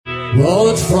Well,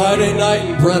 it's Friday night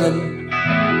in Brenham.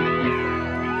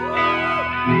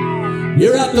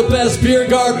 You're at the best beer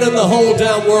garden in the whole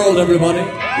damn world, everybody.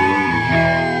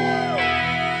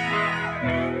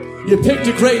 You picked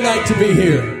a great night to be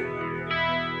here.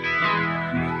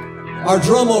 Our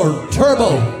drummer,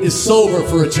 Turbo, is sober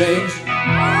for a change.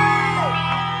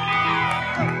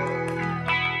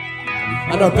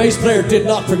 And our bass player did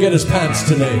not forget his pants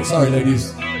today. Sorry,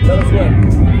 ladies. Tell us when.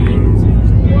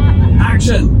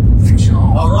 Action!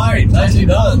 All right, nicely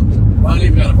done. Finally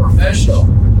got a professional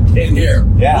in here.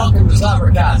 Yeah. Welcome to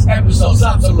Slappercast, episode,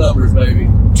 slap some numbers, baby.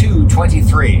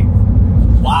 223.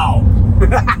 Wow.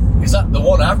 Is that the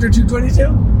one after 222?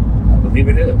 I believe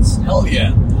it is. Hell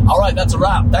yeah. All right, that's a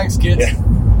wrap. Thanks, kids.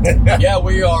 Yeah. Yeah,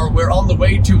 we're on the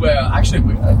way to,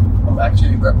 I'm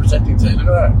actually representing today. Look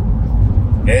at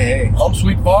that. Hey. Home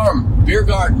Sweet Farm Beer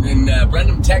Garden in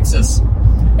Brenham, Texas.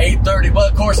 8:30. Well,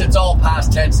 of course, it's all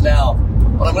past tense now.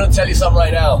 But I'm going to tell you something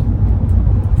right now.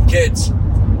 Kids,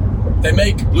 they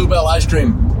make Bluebell ice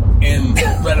cream in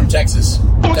Brenham, Texas.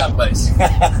 That place.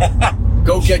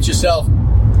 Go get yourself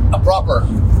a proper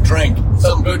drink,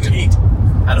 something good to eat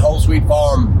at Home Sweet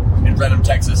Farm in Brenham,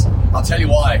 Texas. I'll tell you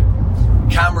why.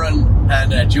 Cameron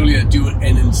and Julia do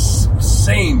an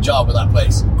insane job with that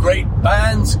place. Great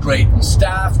bands, great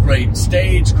staff, great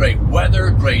stage, great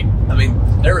weather,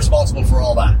 they're responsible for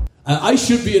all that. I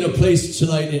should be at a place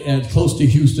tonight close to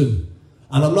Houston,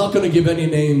 and I'm not going to give any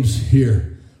names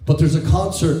here, but there's a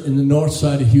concert in the north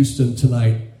side of Houston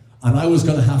tonight, and I was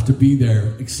going to have to be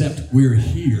there, except we're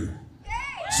here.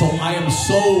 So I am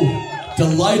so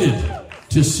delighted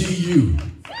to see you,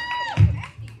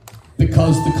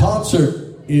 because the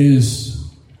concert is,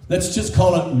 let's just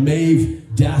call it Maeve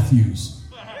Dathews.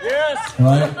 Yes. All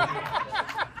right?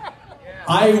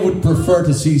 I would prefer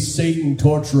to see Satan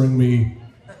torturing me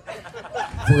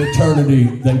for eternity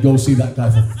than go see that guy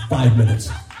for 5 minutes.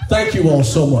 Thank you all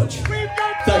so much.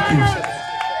 Thank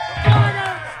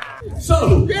you.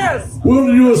 So, yes, we're going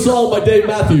to do a song by Dave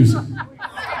Matthews. All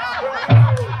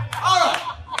right.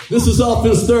 This is off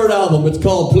his third album. It's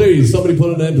called Please. Somebody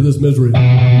put an end to this misery.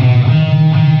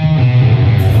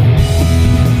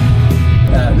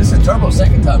 This is Turbo's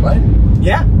second time, right?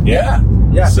 Yeah.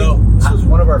 So this was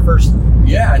one of our first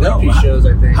shows,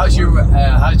 I think. How's your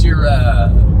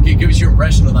give us your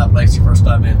impression of that place your first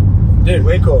time in? Dude,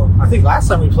 way cool. I think last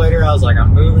time we played here, I was like,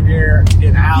 I'm moving here,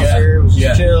 getting a house here. It was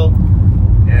just chill.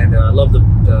 And I love the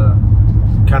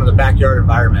kind of the backyard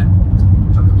environment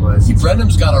of the place.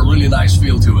 Brenham's got a really nice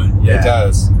feel to it. Yeah. It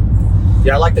does.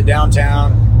 Yeah, I like the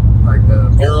downtown, like the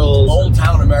murals. Old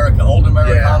town America, old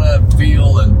Americana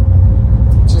feel, and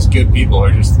just good people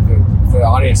are just the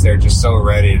audience there just so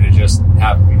ready to just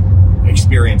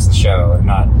experience the show and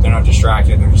they're not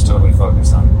distracted, they're just totally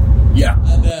focused on it. Yeah.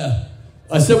 And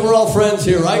I said we're all friends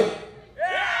here, right?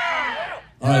 Yeah.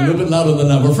 All right, a little bit louder than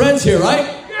that. We're friends here, right?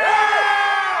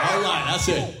 Yeah. All right, that's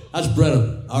it. That's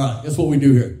Brenham. All right, that's what we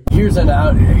do here. Here's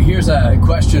a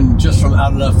question just from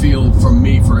out of left field from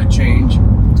me for a change.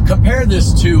 Compare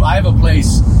this to, I have a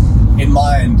place in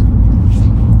mind.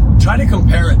 Try to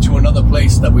compare it to another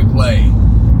place that we play.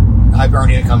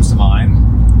 Hibernia comes to mind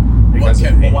because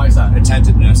why is that?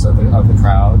 Attentiveness of the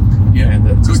crowd. Yeah, and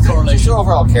good correlation. Just the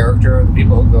overall character of the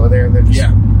people who go there. They're just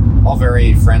all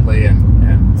very friendly and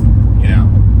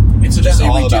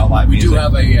Incidentally, we do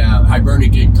have a Hibernia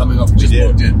gig coming up. We just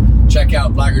booked it. Check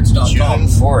out blackguards.com. June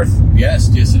 4th. Yes,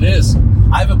 it is.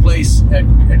 I have a place.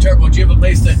 Turbo, do you have a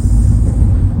place that?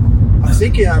 I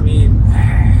think,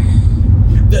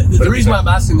 The reason why I'm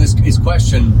asking this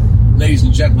question, ladies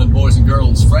and gentlemen, boys and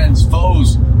girls, friends,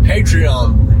 foes,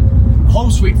 Patreon, Home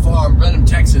Sweet Farm, Brenham,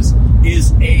 Texas,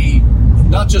 is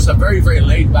not just a very, very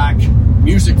laid back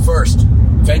music first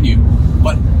venue,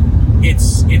 but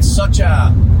it's such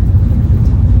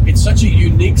a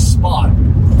unique spot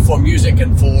for music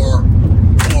and for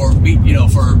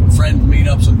friend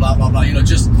meetups and blah blah blah.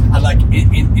 And like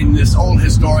in this old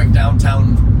historic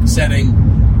downtown setting.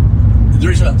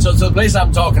 So the place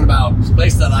I'm talking about, the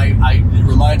place that it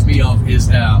reminds me of is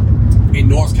in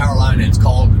North Carolina. It's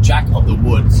called Jack of the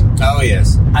Woods. Oh,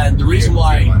 yes. And the reason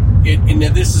why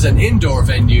this is an indoor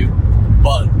venue,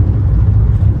 but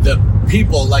the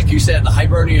people, like you said, the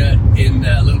Hibernia in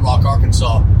Little Rock,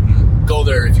 Arkansas, go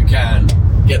there if you can,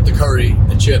 get the curry,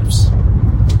 the chips,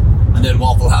 and then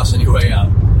Waffle House on your way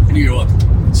out.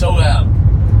 So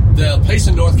the place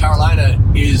in North Carolina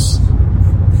is,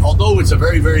 although it's a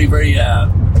very, very, very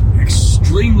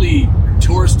extremely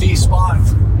touristy spot,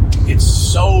 it's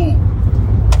so,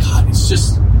 God, it's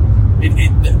just,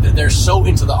 they're so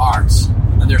into the arts,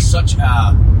 and they're such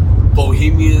a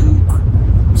bohemian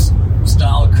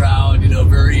style crowd,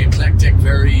 very eclectic,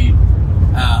 very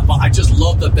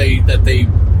that they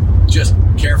just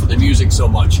care for the music so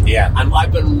much. Yeah. And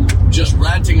I've been just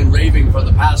ranting and raving for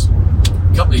the past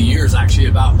couple of years, actually,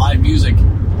 about live music.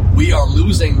 We are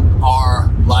losing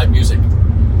our live music.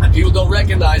 And people don't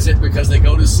recognize it because they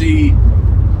go to see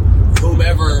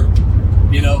whomever,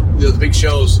 the big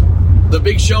shows. The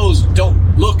big shows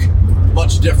don't look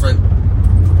much different,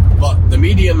 but the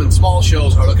medium and small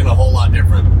shows are looking a whole lot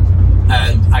different.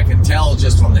 And I can tell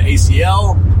just from the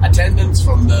ACL attendance,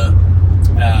 from the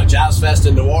Jazz Fest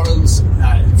in New Orleans,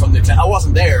 I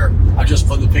wasn't there. I just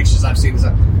from the pictures I've seen.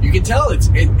 You can tell it's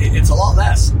a lot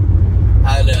less.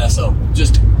 And so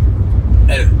just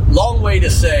a long way to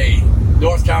say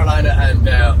North Carolina and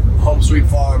Home Sweet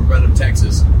Farm, Brenham,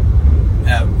 Texas,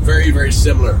 very, very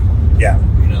similar. Yeah,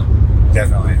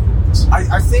 definitely.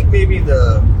 I think maybe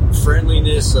the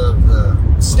friendliness of the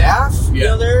staff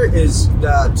there is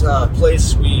that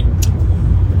place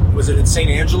was it in St.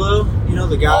 Angelo?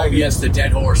 The guy. Oh, yes, the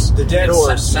Dead Horse. The Dead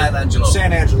Horse. San Angelo.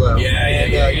 San Angelo.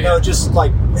 Yeah. Just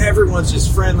like everyone's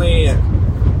just friendly and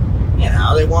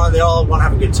they all want to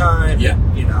have a good time. Yeah.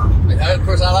 Of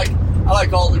course, I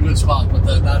like all the good spots, but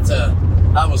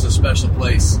that was a special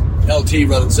place. LT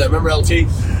running set. Remember LT?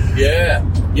 Yeah.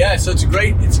 So it's a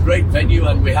great venue,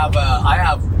 and we have I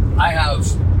have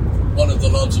one of the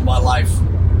loves of my life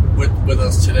with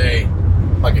us today.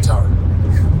 My guitar.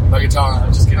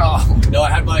 I'm just kidding. Oh no,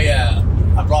 I had my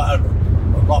I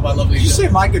brought my lovely. Did you say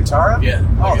my guitar? Yeah.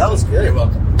 Oh, that was good. You're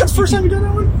welcome. That's the first time you done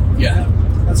that one? Yeah.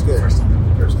 That's good. First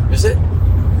time. Is it?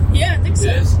 Yeah, I think so.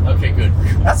 It is? Okay, good.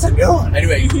 That's a good one.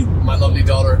 Anyway, my lovely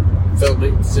daughter filmed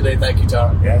me today. Thank you,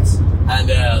 Tara. Yes. And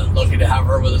lucky to have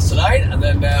her with us tonight. And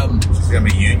then she's gonna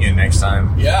be union next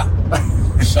time. Yeah.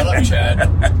 Shut up, Chad.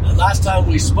 And last time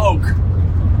we spoke,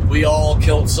 we all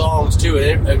killed songs too.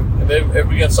 Have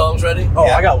we got songs ready? Oh,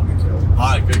 yeah. I got one to kill. All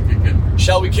right, good.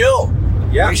 Shall we kill?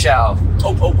 Yeah. We shall.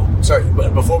 Oh, sorry.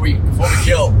 But before we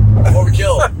kill,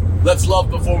 let's love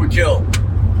before we kill.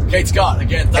 Kate Scott,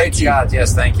 again, thank you. Kate Scott,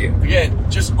 yes, thank you. Again,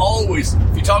 just always,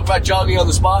 if you talk about Johnny on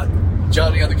the spot,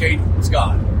 Johnny on the Kate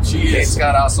Scott. Kate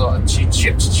Scott also,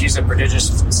 she's a prodigious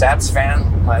Sats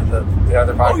fan, like the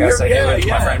other podcast I do with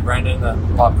my friend Brendan, the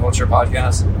Pop Culture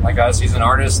Podcast. My guy, he's an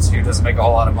artist who doesn't make a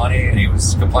whole lot of money, and he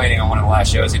was complaining on one of the last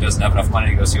shows he doesn't have enough money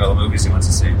to go see all the movies he wants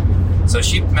to see. So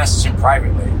she messaged him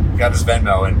privately, got his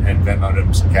Venmo, and Venmoed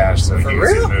him some cash so he could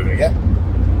see the movie. Yeah.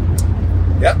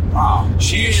 Yep. Wow.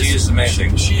 She is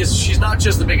amazing. She's not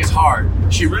just the biggest heart.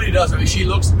 She really does. I mean, she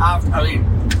looks after. I mean,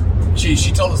 she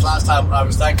told us last time I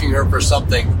was thanking her for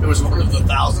something. It was one of the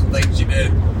 1,000 things she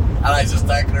did, and I just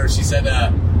thanked her. She said,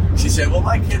 "Well,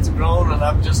 my kids are grown, and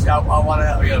I want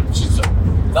to. She's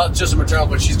not just a maternal,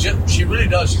 but she really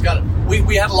does. She's got it.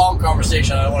 We had a long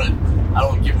conversation. I don't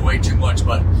want to give away too much,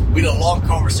 but we had a long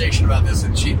conversation about this,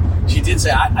 and she did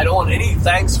say, I don't want any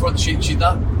thanks for. She's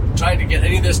not trying to get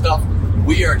any of this stuff.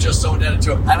 We are just so indebted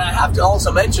to her. And I have to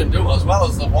also mention, too, as well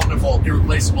as the wonderful,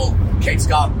 irreplaceable Kate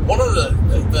Scott, one of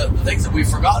the things that we've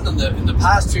forgotten in the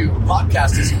past two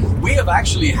podcasts is we have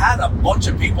actually had a bunch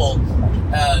of people,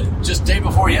 just day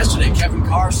before yesterday, Kevin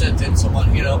Carr sent in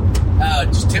someone,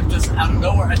 just tipped us out of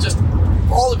nowhere. And just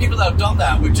all the people that have done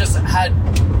that, we've just had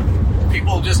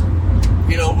people just,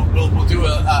 we'll do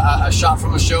a shot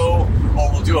from a show,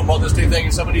 or we'll do a Mother's Day thing,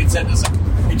 and somebody had sent us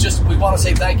we want to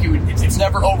say thank you. It's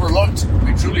never overlooked.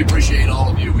 We truly appreciate all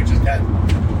of you. We just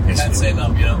can't say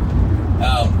enough,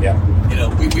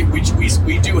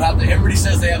 we do have everybody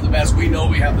says they have the best. We know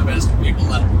we have the best people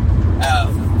that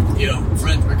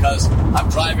friends, because I'm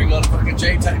driving on fucking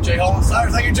Jay Holland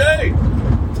Stars. Thank you, Jay.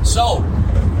 So,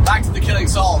 back to the Killing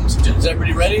Psalms. Is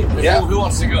everybody ready? Yeah. Who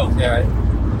wants to go? Yeah, right.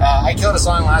 I killed a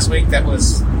song last week that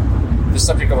was the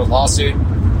subject of a lawsuit.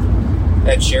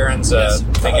 Ed Sheeran's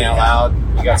Thinking Out Loud.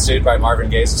 He got sued by Marvin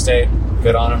Gaye's estate.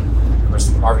 Good on him. Of course,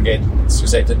 Marvin Gaye's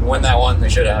estate didn't win that one. They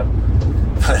should have.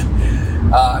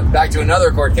 Back to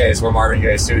another court case where Marvin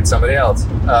Gaye sued somebody else.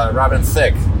 Robin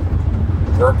Thicke.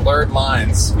 Blurred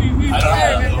Lines.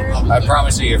 Mm-hmm. I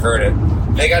promise you've heard it.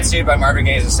 They got sued by Marvin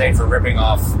Gaye's estate for ripping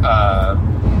off...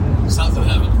 South of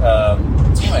Heaven.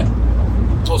 Damn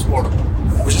it. Postmortem.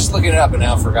 I was just looking it up and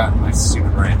now I've forgotten my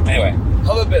stupid brain. Anyway.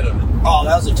 Have a bit of it. Oh,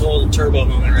 that was a total turbo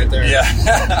moment right there. Yeah.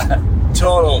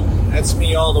 Total. That's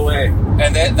me all the way.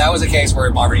 And that was a case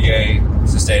where Marvin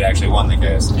Gaye's estate actually won the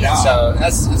case. Yeah. So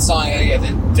that's the song. Yeah,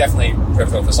 they definitely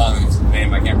ripped off the song's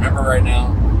name. I can't remember right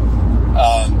now.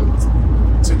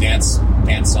 It's a dance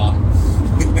song.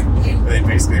 They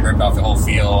basically ripped off the whole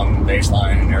feel and bass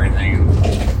line and everything.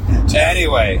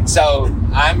 Anyway, so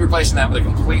I'm replacing that with a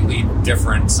completely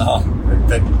different song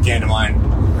that came to mind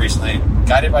recently.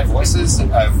 Guided by Voices.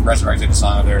 I've resurrected a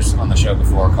song of theirs on the show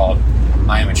before called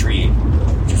I Am a Tree,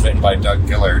 which was written by Doug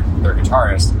Gillard, their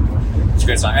guitarist. It's a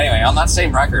great song. Anyway, on that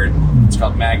same record, it's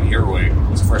called Maggie Earwig. It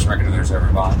was the first record of theirs I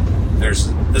ever bought. This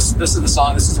is the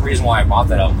song. This is the reason why I bought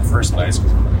that album in the first place.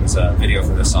 Because the video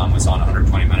for this song was on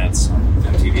 120 Minutes on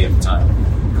MTV at the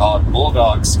time, called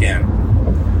Bulldog Skin.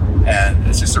 And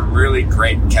it's just a really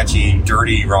great, catchy,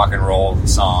 dirty rock and roll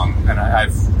song. And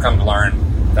I've come to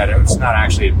learn that it's not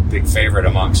actually a big favorite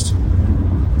amongst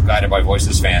Guided by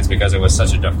Voices fans because it was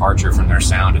such a departure from their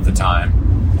sound at the time.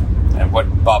 And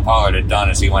what Bob Pollard had done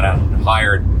is he went out and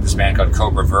hired this band called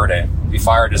Cobra Verde. He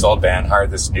fired his old band, hired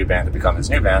this new band to become his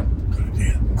new band,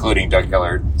 including Doug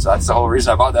Gillard. So that's the whole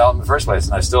reason I bought the album in the first place.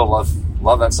 And I still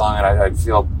love that song, and I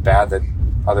feel bad that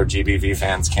other GBV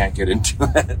fans can't get into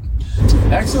it.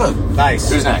 Excellent.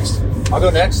 Nice. Who's next? I'll go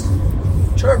next.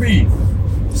 Charby.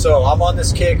 So I'm on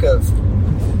this kick of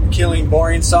killing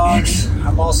boring songs.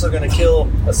 I'm also going to kill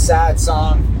a sad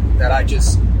song that I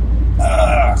don't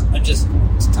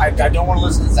want to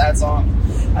listen to a sad song.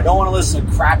 I don't want to listen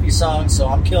to crappy songs, so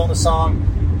I'm killing a song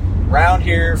Round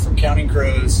Here from Counting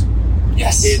Crows.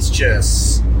 Yes. It's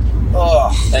just,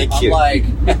 Thank you. I'm like,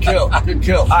 Good kill. Good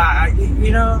kill. I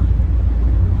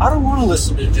don't want to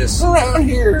listen to just Around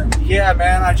Here. Yeah,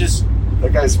 man,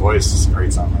 That guy's voice is a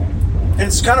great song, man. And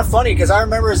it's kind of funny because I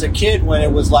remember as a kid when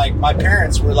it was like my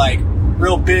parents were like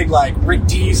real big, like Rick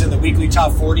Dees and the Weekly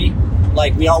Top 40.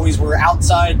 Like we always were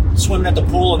outside swimming at the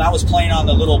pool, and I was playing on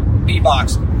the little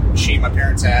beatbox machine my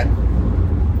parents had.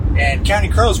 And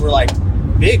Counting Crows were like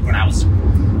big when I was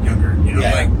younger,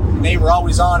 like they were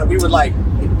always on, and we would like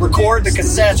record the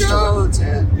cassettes to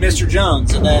Mr.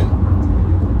 Jones, and then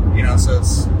so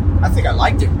it's. I think I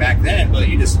liked it back then, but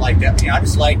you just liked that. I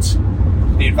just liked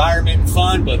the environment and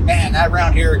fun, but man, that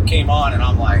Round Here it came on, and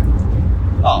I'm like,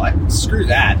 screw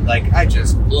that. Like,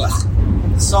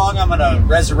 The song I'm gonna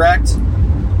resurrect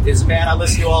is a band I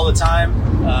listen to all the time,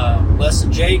 Les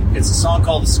and Jake. It's a song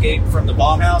called Escape from the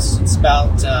Bomb House. It's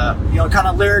about, kind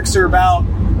of lyrics are about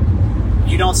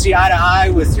you don't see eye to eye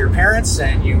with your parents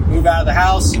and you move out of the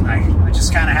house, and I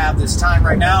just kind of have this time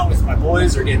right now with my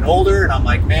boys. They're getting older, and I'm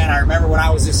like, man, I remember when I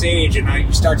was this age, and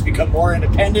you start to become more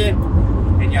independent,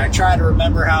 and I try to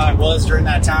remember how I was during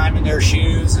that time in their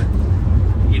shoes, and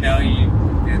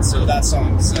and so that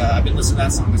song's I've been listening to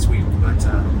that song this week, but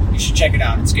you should check it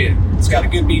out. It's good. It's got a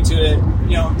good beat to it,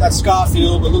 that ska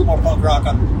feel, but a little more punk rock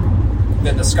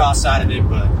than the ska side of it,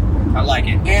 but I like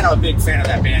it. And I'm a big fan of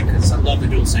that band because I love the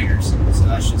dual singers, so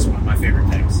that's just one of my favorite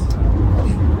things.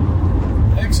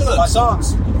 Excellent. My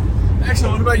songs.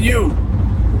 Excellent. What about you?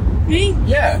 Me?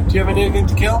 Yeah. Do you have anything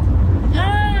to kill?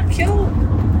 Kill?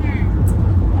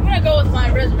 I'm gonna go with my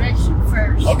resurrection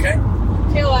first. Okay.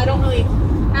 Kill, I don't really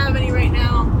have any right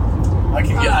now. I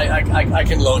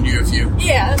can loan you a few.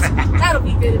 Yeah, that'll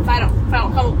be good if I don't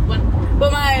come up with one.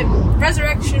 But my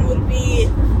resurrection would be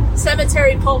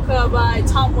Cemetery Polka by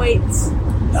Tom Waits.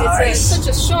 Nice. It's such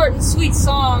a short and sweet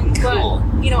song, Cool.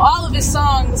 but all of his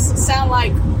songs sound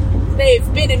like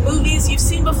they've been in movies you've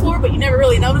seen before, but you never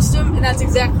really noticed them, and that's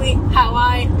exactly how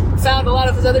I found a lot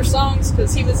of his other songs,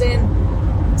 because he was in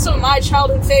some of my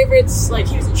childhood favorites, like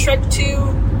he was in Shrek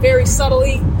 2, very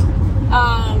subtly,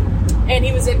 and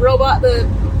he was in Robots,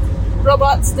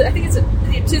 I think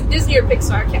it's Disney or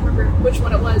Pixar, I can't remember which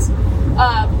one it was.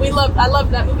 I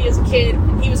loved that movie as a kid,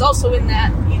 and he was also in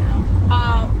that,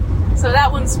 so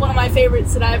that one's one of my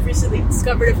favorites that I've recently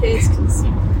discovered of his, because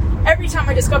every time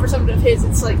I discover something of his,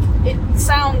 it's like, it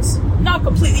sounds not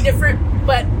completely different,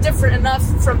 but different enough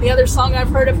from the other song I've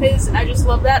heard of his, and I just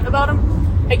love that about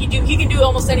him. Like, he can do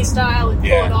almost any style and pull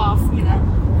it off,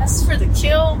 As for the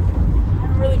kill, I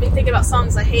haven't really been thinking about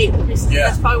songs I hate recently. Yeah.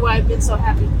 That's probably why I've been so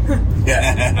happy.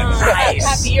 Yeah. Nice.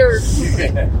 Happier.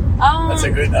 That's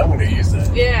a good. I'm going to use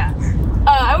that. Yeah.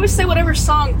 I would say whatever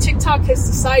song TikTok has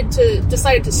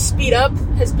decided to speed up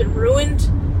has been ruined,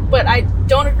 but I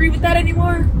don't agree with that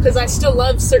anymore, because I still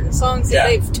love certain songs that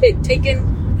they've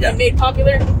taken and made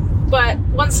popular. But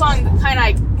one song that kind of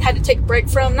I had to take a break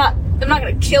from, I'm not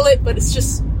going to kill it, but it's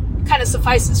just kind of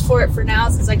suffices for it for now,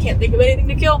 since I can't think of anything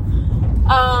to kill.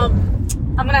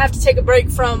 I'm going to have to take a break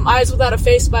from Eyes Without a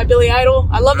Face by Billy Idol.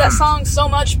 I love that song so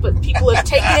much, but people have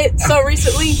taken it so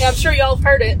recently. I'm sure y'all have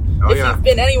heard it. If you've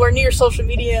been anywhere near social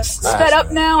media. Sped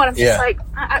up now, and I'm just like,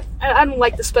 I don't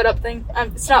like the sped up thing.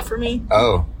 It's not for me.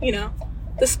 Oh.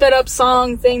 The sped up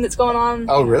song thing that's going on.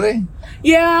 Oh, really?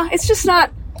 Yeah, it's just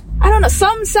not, I don't know,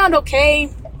 some sound okay.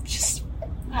 Just...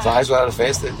 So Eyes Without a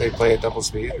Face, they play at double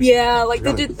speed? Yeah, like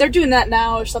really? they're doing that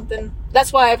now or something.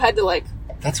 That's why I've had to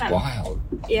That's wild.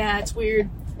 Yeah, it's weird.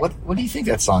 What do you think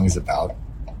that song is about?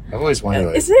 I've always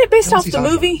wondered. Isn't it based off the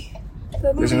movie?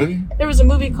 The movie? There's a movie? There was a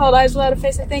movie called Eyes Without a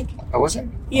Face, I think. Oh, was it?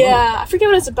 Yeah, I forget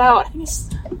what it's about. I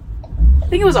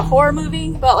think it was a horror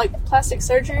movie about like plastic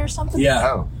surgery or something. Yeah.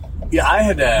 Oh. Yeah, I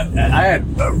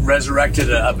had resurrected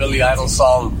a Billy Idol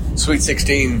song, Sweet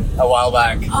 16, a while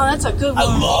back. Oh, that's a good one.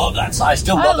 I love that song. I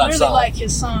still love that really song. like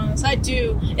his songs. I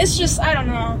do. It's just, I don't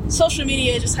know. Social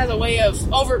media just has a way of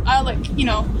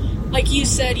like you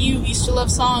said, you used to love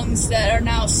songs that are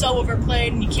now so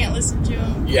overplayed and you can't listen to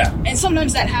them. Yeah. And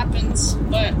sometimes that happens,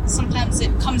 but sometimes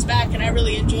it comes back and I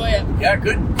really enjoy it. Yeah,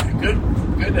 good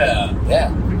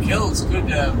kills,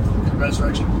 good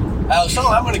resurrection. The song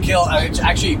I'm going to kill, it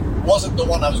actually wasn't the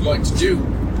one I was going to do,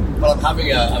 but I'm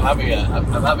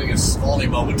having a Smalley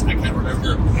moment. I can't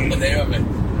remember the name of it.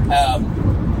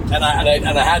 And I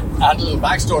had a little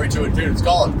backstory to it too. It's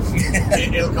gone.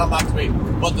 It'll come back to me.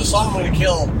 But the song I'm going to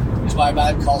kill is by a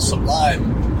band called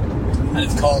Sublime, and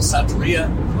it's called Santeria,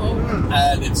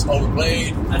 and it's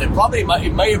overplayed, and it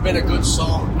may have been a good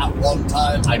song at one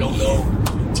time. I don't know.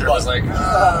 It was like,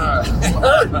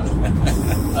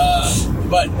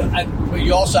 but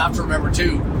you also have to remember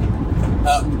too,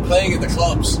 playing in the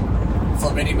clubs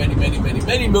for many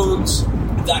moons,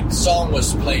 that song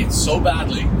was played so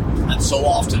badly and so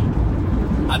often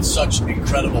at such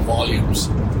incredible volumes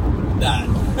that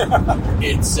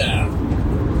it's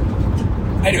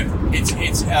anyway.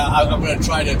 It's I'm going to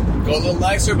try to go a little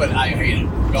nicer, but I hate it.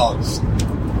 Gods,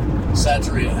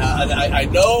 Santeria, and I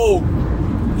know.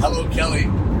 Hello, Kelly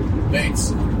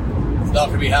Bates. Not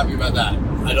going to be happy about that.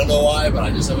 I don't know why, but I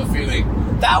just have a feeling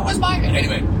that was my...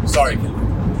 Anyway, sorry, Kelly.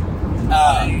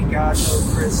 I got no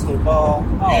crystal ball.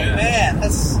 Oh, yeah. Man,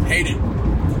 that's... Hate it.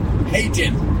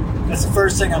 That's the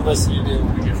first thing I'm listening to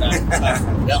when we get back.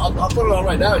 Yeah, I'll put it on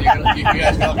right now. You guys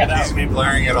can get he's out. be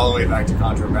blaring it all the way back to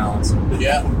Contrabalance.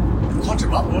 Yeah.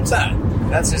 Contraband, what's that?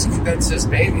 That's his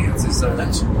baby. It's his,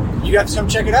 You got to come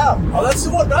check it out. Oh, that's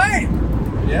the one, right?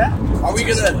 Yeah. Are we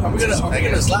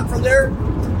gonna slap from there?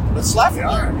 Let's slap it.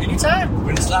 Anytime. We're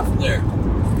gonna slap from there.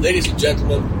 Ladies and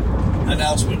gentlemen,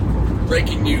 announcement.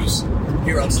 Breaking news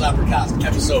here on Slappercast,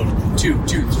 episode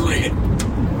 223.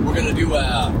 We're gonna do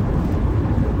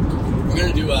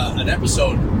an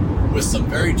episode with some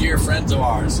very dear friends of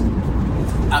ours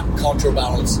at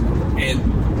Contrabalance in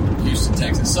Houston,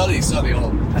 Texas. Sunny.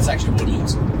 Oh, that's actually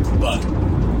Woodlands, but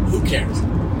who cares?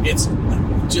 It's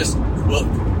just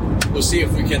we'll see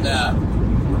if we can.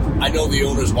 I know the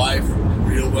owner's wife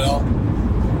real well.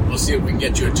 We'll see if we can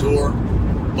get you a tour.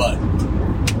 But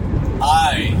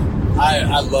I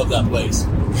love that place.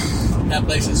 That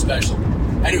place is special.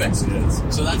 Anyway,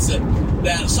 so that's it.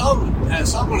 The song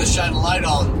I'm going to shine a light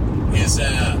on is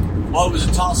it was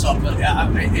a toss-up. But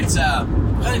it's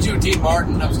I'm going to do a Dean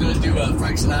Martin. I was going to do a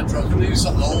Frank Sinatra. I was going to do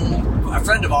something old. A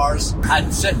friend of ours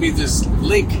had sent me this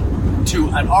link to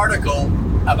an article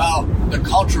about the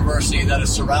controversy that is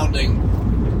surrounding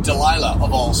Delilah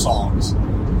of all songs.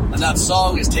 And that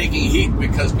song is taking heat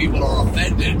because people are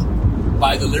offended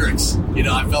by the lyrics. You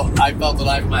know, I felt the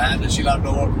knife in my hand and she loved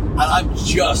no more. And I'm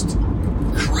just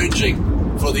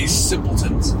cringing for these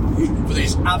simpletons, for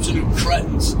these absolute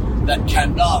cretins that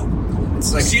cannot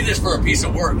see this for a piece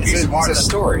of work. It's a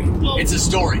story. Well, It's a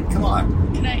story. Come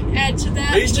on. Can I add to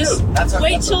that? Please do. Just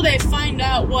wait till they find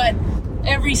out what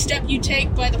every step you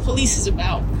take by the police is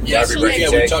about. Yes, Every break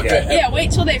you take,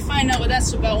 wait till they find out what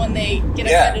that's about when they get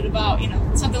offended about,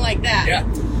 something like that. Yeah.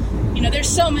 There's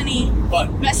so many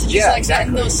messages that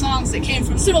in those songs that came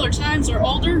from similar times or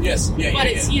older. Yes, yeah, but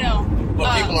yeah, it's,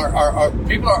 But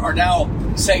people are now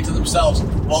saying to themselves,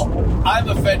 well, I'm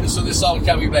offended, so this song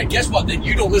can't be played. Guess what? Then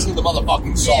you don't listen to the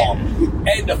motherfucking song.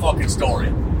 End of fucking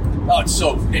story. Oh,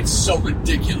 it's so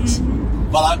ridiculous.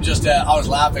 Mm-hmm. But I'm just, I was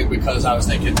laughing because I was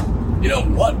thinking,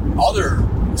 what other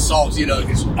songs,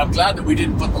 I'm glad that we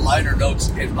didn't put the liner notes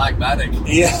in Blackmatic.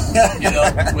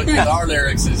 Yeah. With our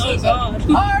lyrics.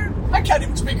 God. I can't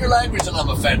even speak your language and I'm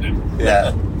offended.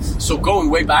 Yeah. So going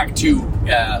way back to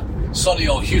sunny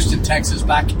old Houston, Texas,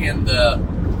 back in the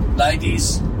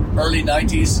 90s, early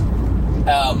 90s,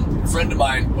 a friend of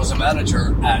mine was a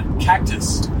manager at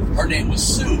Cactus. Her name was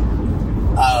Sue.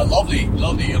 Lovely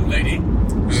young lady.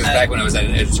 This was back when it was at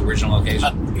its original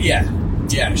location? Yeah.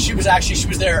 She was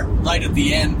there right at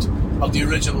the end of the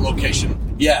original location.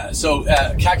 Yeah, so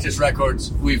Cactus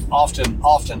Records, we've often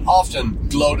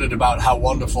gloated about how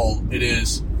wonderful it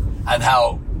is and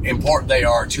how important they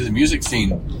are to the music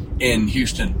scene in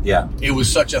Houston. Yeah. It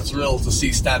was such a thrill to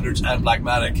see Standards and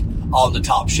Blackmatic on the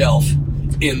top shelf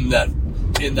in that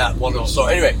wonderful store.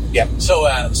 Anyway, yeah. So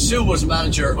Sue was a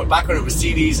manager, but back when it was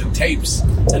CDs and tapes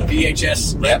and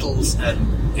VHS rentals and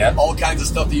all kinds of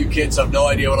stuff that you kids have no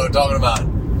idea what I'm talking about.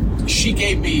 She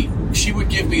would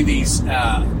give me these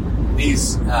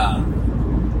these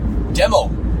demo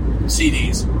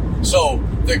CDs. So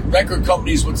the record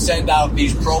companies would send out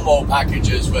these promo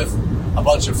packages with a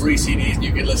bunch of free CDs, and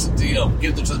you could listen to,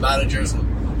 give them to the managers,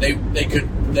 and they could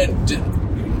then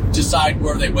decide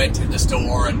where they went in the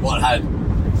store and what had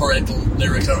parental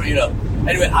lyrics, or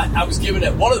Anyway, I was given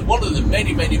it one of the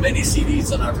many CDs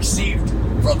that I received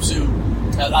from Zoo.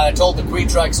 And I told the Queen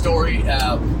Track story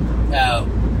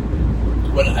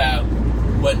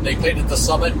when they played at the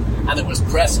Summit, and it was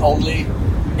press only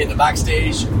in the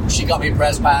backstage. She got me a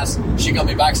press pass. She got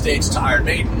me backstage to Iron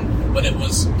Maiden. When it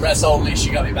was press only,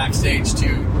 she got me backstage to,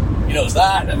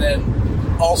 that. And then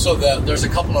also there's a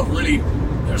couple of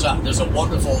there's a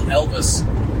wonderful Elvis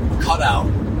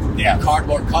cutout,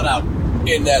 cardboard cutout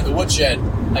in the woodshed.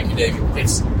 Thank you, David.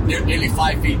 It's nearly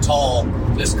 5 feet tall.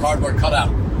 This cardboard cutout.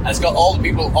 And it's got all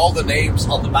the names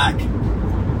on the back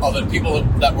of it. People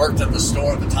that worked at the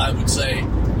store at the time would say,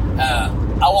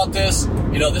 I want this.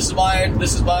 This is mine.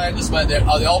 This is mine. This is mine. They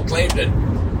all claimed it.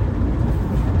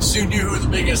 Sue knew who the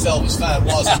biggest Elvis fan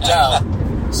was in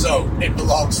town, so it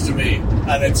belongs to me,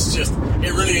 and it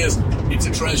really is. It's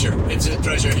a treasure. It's a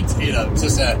treasure. It's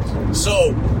just that.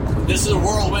 So this is a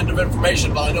whirlwind of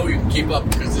information, but I know you can keep up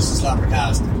because this is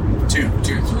Slappercast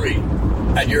 223,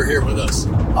 and you're here with us.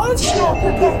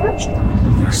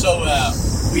 So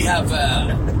we have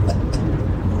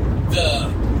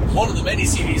one of the many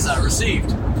CDs I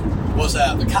received was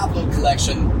the Capitol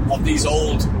collection of these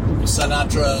old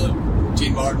Sinatra,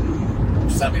 Gene Martin,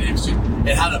 Sammy Davis.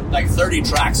 It had 30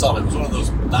 tracks on it. It was one of those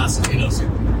massive, And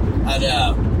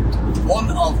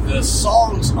one of the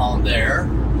songs on there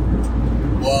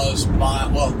was the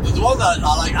one that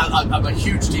I like. I'm a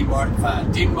huge Dean Martin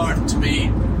fan. Dean Martin to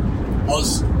me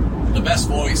was the best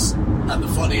voice and the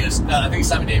funniest. I think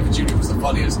Sammy Davis Jr. was the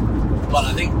funniest, but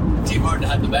I think Dean Martin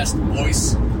had the best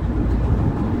voice,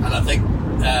 and I think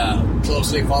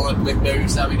closely followed maybe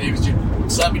Sammy Davis Jr.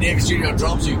 Sammy Davis Jr. on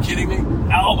drums, are you kidding me?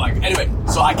 Oh my god. Anyway,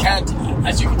 so I can't,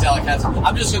 as you can tell,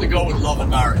 I'm just going to go with Love and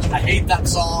Marriage. I hate that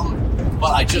song,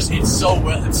 but it's so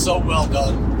well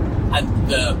done. And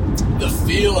the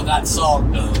feel of that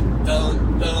song, dun,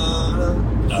 dun,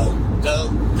 dun, dun,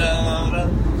 dun,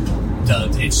 dun,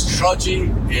 dun, it's trudgy,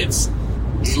 it's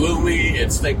gloomy,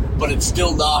 but it's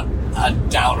still not a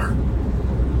downer.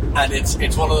 And it's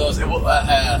one of those,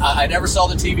 I never saw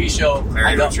the TV show.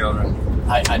 Married with Children.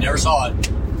 I never saw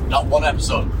it. Not one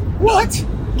episode. What? No,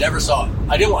 never saw it.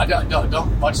 I don't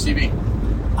watch TV.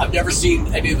 I've never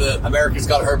seen any of the America's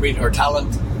Got a Heartbeat or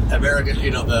Talent American,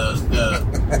 the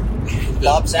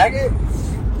Bob Saget?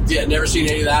 Yeah, never seen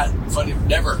any of that. Funny,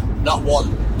 never. Not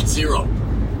one. Zero.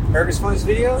 America's Funniest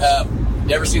Videos?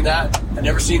 Never seen that.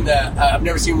 I've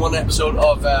never seen one episode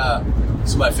of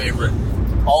this is my favorite.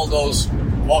 All those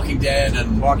Walking Dead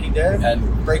and Breaking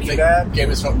Bad?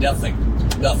 Game of Thrones, nothing,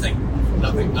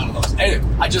 none of those. Anyway,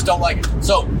 I just don't like it.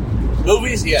 So,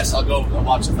 movies, yes, I'll go and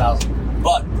watch 1,000.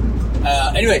 But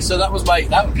anyway, so that was about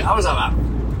an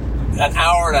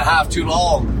hour and a half too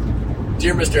long.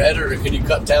 Dear Mr. Editor, can you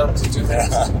cut down to 2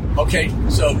 minutes? Okay,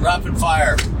 so rapid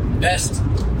fire. Best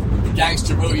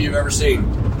gangster movie you've ever seen.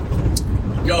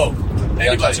 Go. The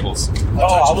Untouchables. Oh,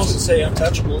 I was going to say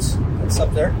Untouchables. It's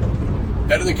up there.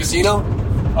 Better than Casino?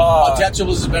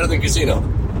 Untouchables is better than Casino.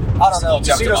 I don't know.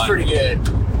 Casino's pretty good.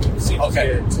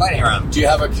 Okay. Good. Lightning round. Do you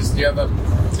have a? I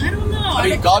don't know. I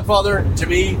mean, Godfather to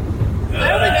me.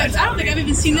 I don't think I've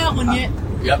even seen that one yet.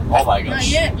 Yep. Oh my gosh. Not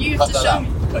yet. You have to show me.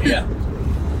 But yeah.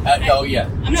 Oh yeah.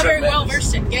 I'm not very well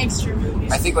versed in gangster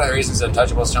movies. I think one of the reasons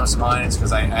Untouchables jumps to mind is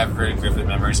because I have very vivid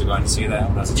memories of going to see that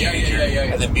when I was a teenager.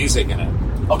 Yeah. And the music in it.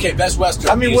 Okay, best Western.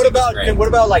 I mean, what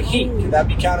about like Heat? Can that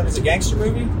be counted as a gangster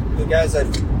movie? The guys that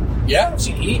have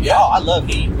seen Heat? Yeah. Oh, I love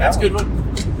Heat. That's a good one.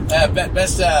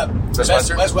 Best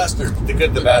Western? Best Western. The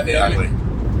Good, the Bad, the Ugly.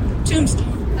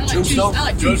 Tombstone. I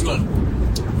like Tombstone.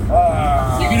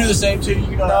 You can do the same too.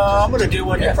 No, I'm going to do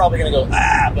one. You're probably going to go,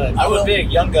 but I was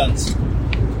big. Young Guns.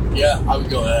 Yeah, I would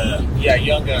go, Yeah,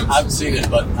 Young Guns. I haven't seen it,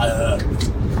 but,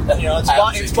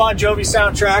 it's Bon Jovi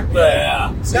soundtrack,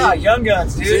 but Young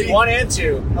Guns, dude. See? 1 and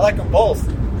 2. I like them both.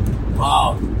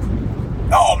 Wow.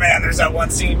 Oh, man, there's that one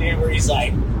scene, dude, where he's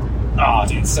like, oh,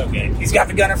 dude, it's so good. He's got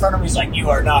the gun in front of him. He's like, you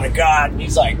are not a god. And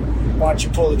he's like, why don't you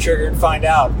pull the trigger and find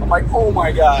out? I'm like, oh,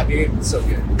 my God, dude. It's so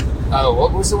good. Oh,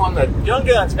 what was the one that... Young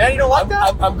Guns, man. You don't like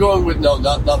that? I'm going with not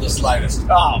the slightest.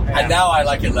 Oh, man. And now I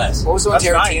like it less. What was the one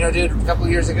Tarantino did a couple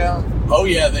of years ago? Oh,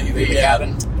 yeah. The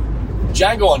Cabin.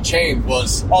 Django Unchained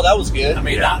was... Oh, that was good. I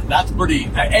mean, that's pretty...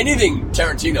 anything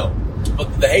Tarantino.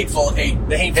 But The Hateful Eight.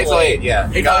 The Hateful Eight, yeah.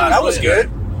 That was good.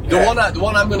 The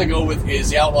one I'm going to go with is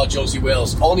The Outlaw Josie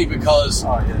Wales, only because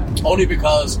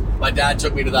my dad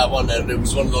took me to that one, and it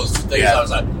was one of those things. I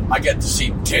was like, I get to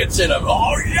see tits in them.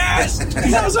 Oh yes,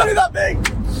 that was only that big.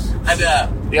 And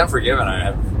The Unforgiven, I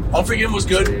have. Unforgiven was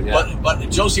good, but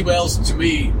Josie Wales to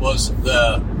me was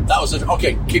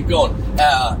okay. Keep going.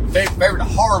 Favorite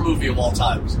horror movie of all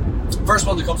times. First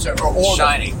one that comes to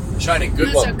Shining. Shining, good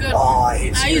That's one. a good Oh,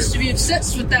 one. I used to be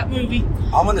obsessed with that movie.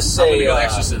 I'm gonna say I'm gonna go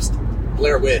Exorcist.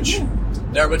 Blair Witch.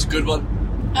 Blair Witch, good one.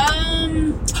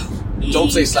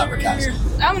 Don't say Slappercast.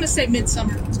 I'm gonna say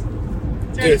Midsummer.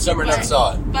 Midsummer, never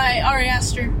saw it. By Ari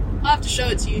Aster. I'll have to show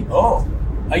it to you. Oh,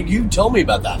 you told me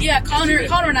about that. Yeah, Connor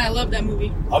and I love that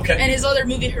movie. Okay. And his other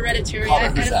movie, Hereditary. Connor,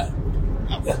 who's that?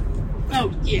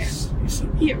 Oh, yeah.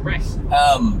 Yeah, right.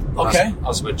 Okay.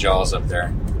 I'll put Jaws up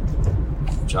there.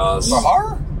 Jaws. For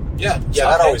horror? Yeah,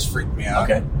 that always freaked me out.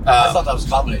 Okay. I thought that was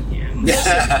comedy.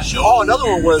 Oh, another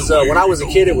one was when I was a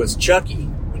kid. It was Chucky.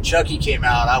 When Chucky came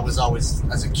out, I was always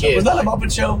as a kid. Was that a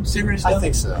Muppet Show series? I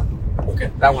think so.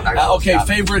 Okay. That one. Okay.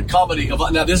 Favorite comedy of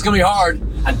now. This is gonna be hard,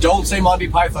 and don't say Monty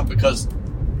Python because.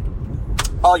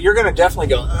 Oh, you're gonna definitely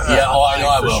go. Yeah. Oh, I know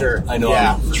I will. Sure. I know.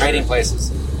 Yeah. I will. Trading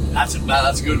Places. That's a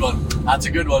good one. That's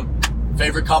a good one.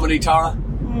 Favorite comedy, Tara?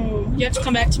 You have to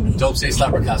come back to me. Don't say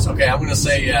Slappercast. Okay, I'm gonna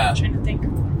say. I'm trying to think.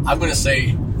 I'm gonna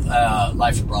say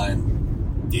Life of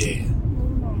Brian. Yeah.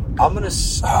 I'm gonna.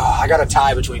 I got a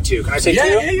tie between two. Can I say two?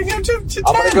 Yeah, you can do two.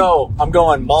 I'm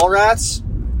going Mallrats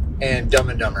and Dumb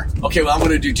and Dumber. Okay, well I'm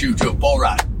gonna do two. Ball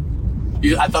Rat.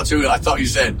 I thought you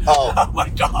said. Oh. Oh my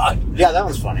God. Yeah, that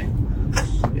was funny.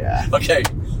 Yeah. Okay.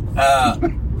 And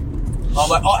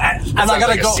I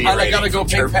gotta go. And I gotta go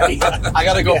Pink Panther. I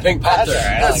gotta go Pink Panther.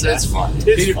 It's fun.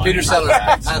 Peter Sellers,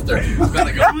 Panther.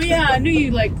 Gotta go. Oh, yeah, I knew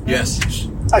you like that. Yes.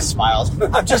 I smiled.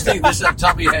 I'm just thinking this is on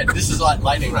top of your head. This is like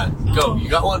lightning round. Go. You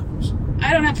got one?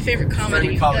 I don't have a favorite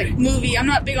comedy, like movie. I'm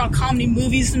not big on comedy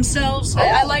movies themselves.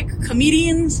 I like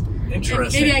comedians.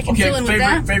 Interesting. Maybe I can fill in with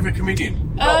that. Favorite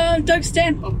comedian? Doug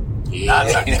Stanhope.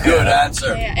 That's a good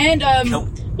answer. Yeah, and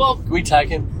well, can we tag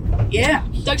him? Yeah,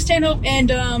 Doug Stanhope,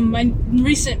 and my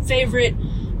recent favorite,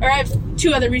 or I have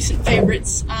two other recent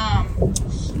favorites.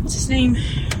 What's his name?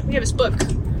 We have his book.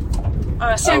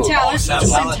 Sam Talent. Sam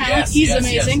Talent. Yes, He's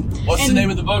amazing. Yes. What's the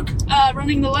name of the book?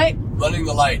 Running the Light. Running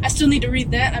the Light. I still need to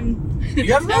read that.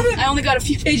 You haven't read it? I only got a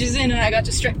few pages in and I got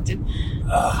distracted.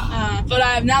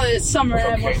 But now that it's summer, I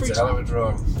have more free time.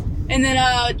 And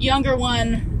then younger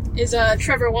one is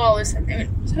Trevor Wallace. Is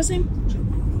that his name?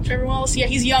 Trevor Wallace? Yeah,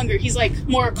 he's younger. He's like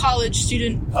more college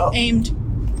student aimed.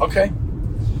 Okay.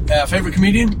 Favorite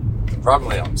comedian? Robin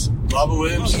Williams. Robin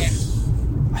Williams. Okay.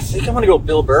 I think I'm gonna go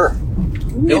Bill Burr.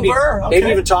 Bill Burr? Okay.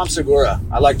 Maybe even Tom Segura.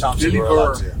 I like Tom Segura a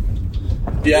lot too.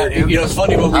 Yeah, it's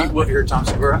funny when you hear Tom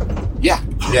Segura? Yeah.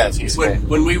 Yeah, he's great.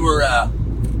 When we were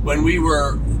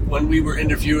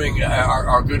interviewing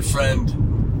our good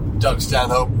friend Doug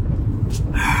Stanhope.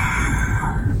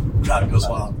 God, it goes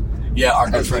wild. Yeah, our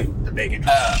good friend. The bacon.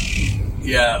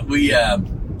 Yeah, we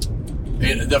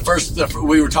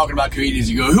we were talking about comedians.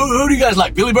 You go, who do you guys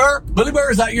like? Billy Burr? Billy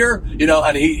Burr, is that your?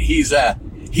 And he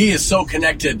is so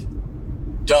connected.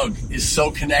 Doug is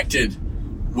so connected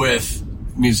with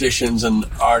musicians and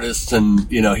artists, and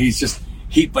he's just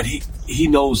he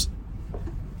knows.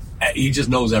 He just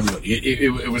knows everybody.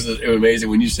 It was amazing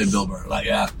when you said Bill Burr. Like,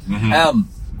 yeah. Mm-hmm.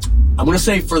 I'm going to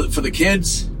say for the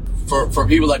kids, for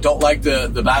people that don't like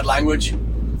the bad language,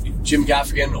 Jim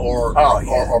Gaffigan or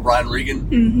Brian Regan,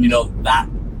 mm-hmm. That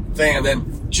thing. And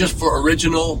then just for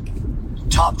original,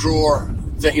 top drawer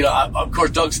thing, of course,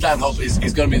 Doug Stanhope is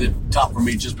going to be the top for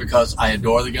me just because I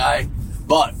adore the guy.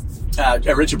 But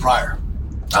Richard Pryor.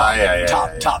 Top. I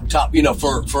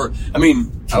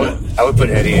would put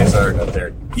Eddie Izzard up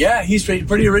there. Yeah, he's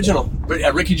pretty original.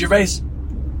 Ricky Gervais.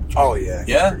 Oh yeah.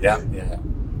 Yeah? Yeah.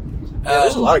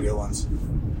 There's a lot of good ones.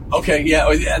 Okay, yeah,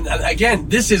 and again,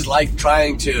 this is like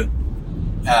trying to,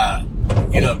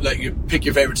 like you pick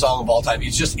your favorite song of all time.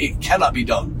 It cannot be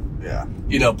done. Yeah.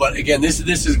 But again, this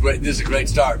is great. This is a great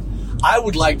start. I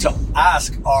would like to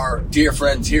ask our dear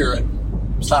friends here at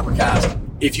Slappercast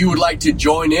if you would like to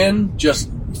join in. Just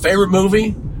favorite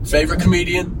movie, favorite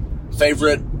comedian,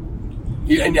 favorite.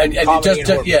 And it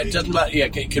doesn't matter. Yeah,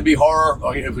 it could be horror.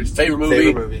 Or favorite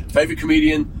movie, favorite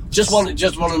comedian. Just want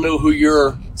to know who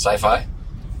your sci-fi.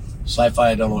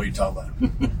 Sci-fi. I don't know what you're talking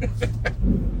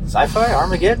about. Sci-fi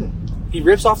Armageddon. He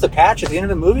rips off the patch at the end of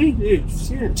the movie. You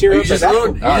didn't tear up at that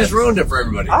point. You just ruined it for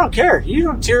everybody. I don't care. You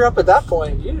don't tear up at that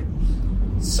point. You're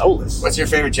soulless. What's your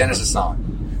favorite Genesis song?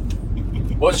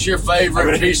 What's your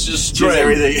favorite piece of string?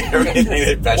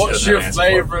 Everything What's your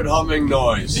favorite humming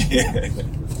noise?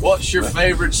 What's your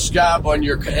favorite scab on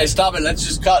your... Hey, stop it. Let's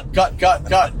just cut.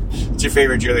 What's your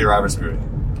favorite Julia Roberts movie?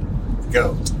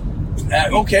 Go.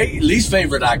 Okay, least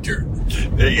favorite actor.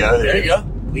 There you go. There you go.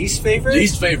 Least favorite?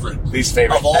 Least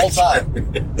favorite of all time.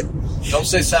 Don't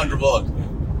say Sandra Bullock.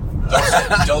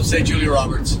 Don't say Julia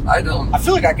Roberts. I don't. I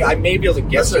feel like I may be able to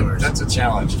guess it. That's a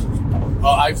challenge.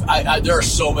 Oh, there are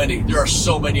so many. There are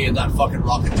so many in that fucking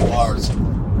Rocket to Mars.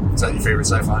 Is that your favorite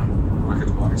sci-fi? Rocket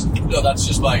to Mars? No, that's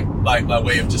just my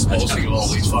way of disposing of all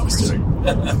these fuckers.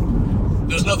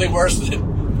 There's nothing worse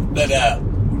than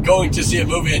going to see a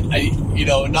movie and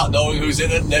not knowing who's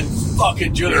in it, and then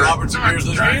fucking Julia Roberts appears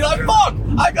on the screen. You're like, fuck!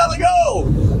 I gotta go!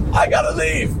 I gotta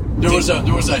leave. There was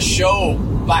a show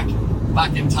back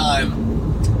in time.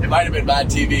 It might have been Mad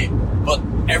TV, but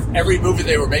every movie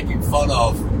they were making fun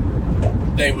of,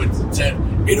 they would say,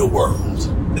 in a world.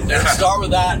 They would start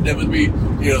with that, and it would be,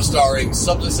 starring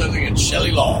something and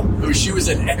Shelley Long, she was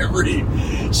in every.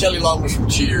 Shelley Long was from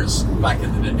Cheers back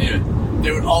in the day. They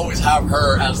would always have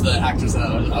her as the actress. And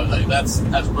I was like, that's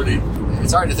pretty.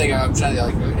 It's hard to think. I'm trying to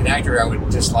an actor I would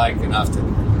dislike enough to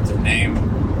name.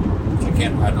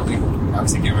 I don't think.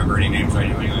 Obviously, can't remember any names right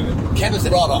now. Anyway, but Kenneth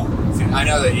Branagh. I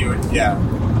know that you would. Yeah,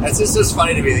 it's just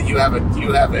funny to me that you have a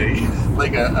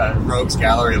rogues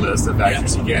gallery list of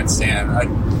actors you can't stand.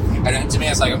 And to me,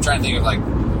 it's like I'm trying to think of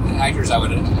actors I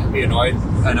would be annoyed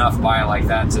enough by like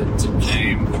that to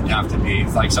name. Would have to be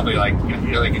like somebody like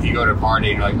if you go to a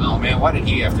party and you're like, oh man, why did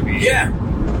he have to be here?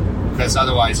 Because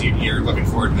otherwise you're looking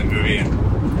forward to the movie.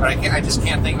 But I just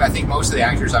can't think. I think most of the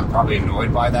actors I'm probably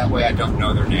annoyed by that way. I don't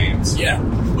know their names. Yeah.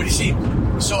 What do you see?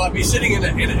 So I'd be sitting in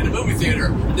a movie theater,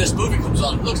 and this movie comes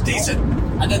on, it looks decent,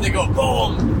 and then they go,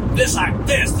 boom, this, and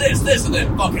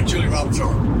then fucking Julia Roberts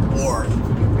or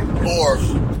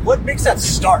what makes that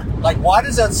start? Like, why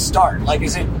does that start? Like,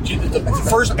 is it the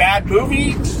first bad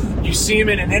movie? You see him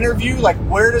in an interview? Like,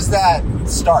 where does that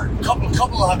start?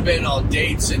 Couple have been on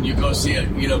dates, and you go see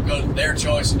go to their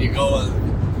choice, and you go,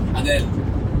 and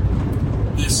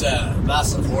then this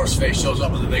massive horse face shows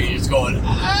up, and the thing is going,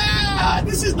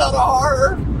 this is not a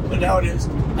horror, but now it is.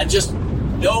 And just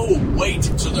no weight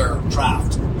to their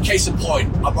craft. Case in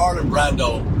point, a Marlon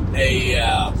Brando, a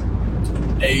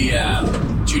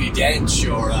Judi Dench,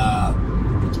 or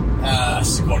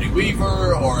Sigourney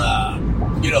Weaver, or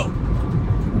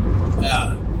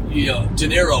De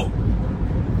Niro,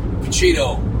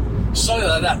 Pacino, something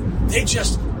like that. They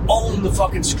just own the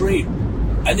fucking screen,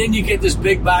 and then you get this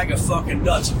big bag of fucking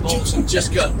nuts and bolts and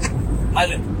just go.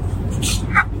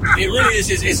 It really is.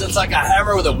 It's like a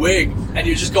hammer with a wig, and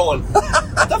you're just going,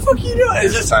 "What the fuck are you doing?"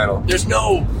 It's the title. There's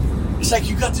no. It's like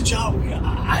you got the job.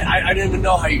 I didn't even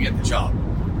know how you get the job.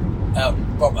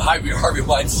 Harvey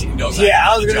Weinstein knows. Yeah,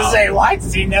 I was going to say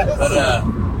Weinstein knows.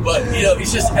 But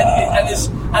he's just and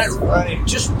it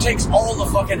just takes all the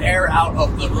fucking air out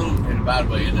of the room in a bad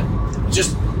way, and it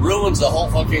just ruins the whole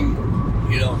fucking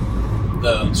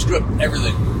the script,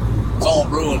 everything. It's all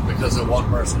ruined because of one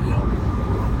person.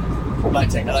 My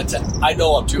take. I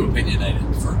know I'm too opinionated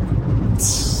for.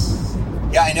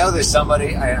 Yeah, I know there's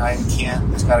somebody. I can't.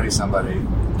 There's got to be somebody.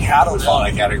 Yeah, I don't fall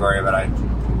in a category, but I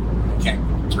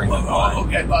can't bring them on.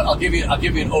 Okay, I'll give you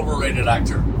an overrated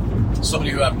actor,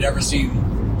 somebody who I've never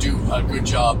seen do a good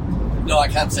job. No, I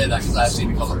can't say that because I've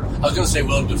seen a couple. I was going to say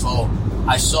Willem Dafoe.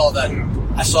 I saw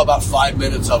about 5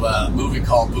 minutes of a movie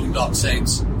called Boondock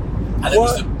Saints, and it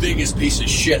was the biggest piece of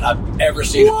shit I've ever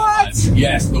seen in my life.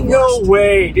 Yes, the worst. No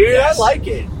way, dude. Yes. I like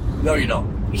it. No, you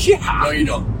don't. Yeah. No, you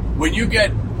don't. When you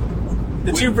get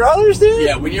the two brothers, dude.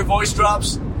 Yeah, when your voice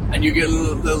drops and you get a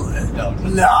little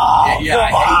no. Yeah,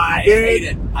 I hate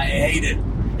it. I hate it.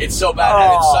 It's so bad,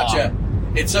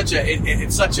 and it's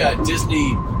such a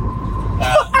Disney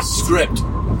script.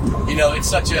 It's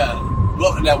such a.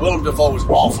 Well, now Willem Dafoe was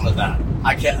awful at that.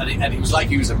 I can't, and he was like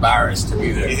he was embarrassed to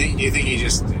be there. Do you think he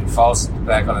just falls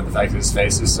back on the fact that his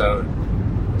face is so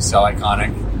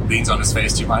iconic? Leans on his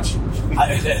face too much.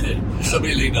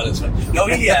 Somebody leaned on his face. No,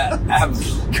 he. God,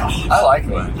 I like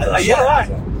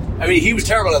him. I mean, he was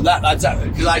terrible at that.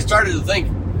 Because I started to think,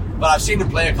 but I've seen him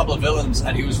play a couple of villains,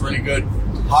 and he was really good.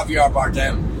 Javier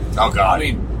Bardem. Oh God! I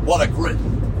mean, what a grit!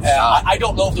 I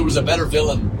don't know if there was a better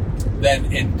villain than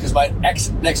because my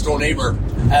next door neighbor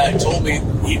told me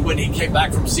when he came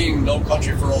back from seeing No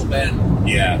Country for Old Men.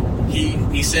 Yeah.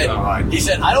 He said I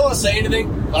don't want to say anything,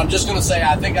 but I'm just going to say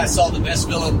I think I saw the best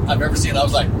villain I've ever seen. I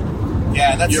was like,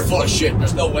 yeah, you're full of shit.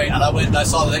 There's no way. And I went and I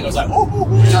saw the thing. I was like, oh.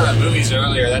 We talked about movies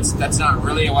earlier. That's not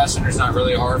really a Western. It's not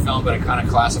really a horror film, but it kind of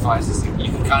classifies as you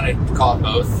can kind of call it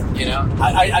both.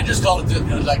 I just call it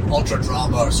like ultra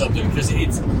drama or something because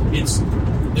it's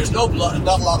there's no blood,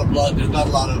 not a lot of blood. There's not a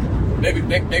lot of maybe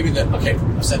okay.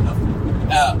 I said no.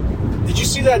 Did you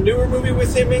see that newer movie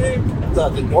with him in it, the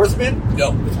Northman?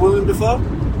 No. With Willem Dafoe?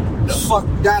 No. Fuck,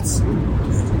 that's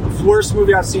worst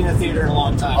movie I've seen in a theater in a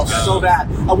long time. Okay. So bad.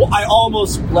 I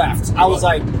almost left. I was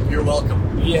like, you're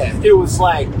welcome. yeah, it was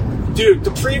like, dude,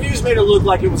 the previews made it look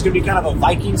like it was going to be kind of a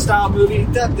Viking-style movie.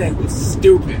 That thing was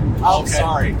stupid. I'm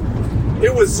sorry.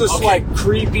 It was just like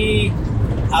creepy.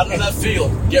 How does that feel?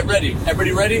 Get ready.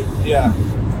 Everybody ready? Yeah.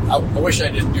 I wish I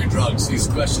didn't do drugs. These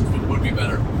questions would be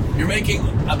better. You're making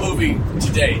a movie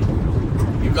today.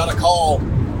 You've got to call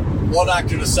one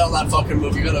actor to sell that fucking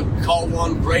movie. You've got to call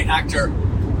one great actor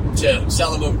to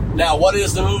sell a movie. Now, what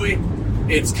is the movie?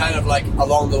 It's kind of like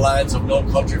along the lines of No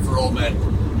Country for Old Men.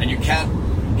 And you can't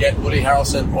get Woody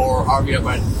Harrelson or Javier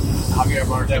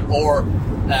Bardem or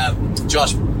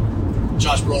Josh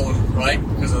Brolin, right?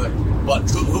 Because of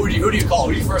who do you call?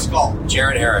 Who do you first call?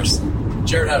 Jared Harris.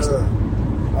 Jared Harrison.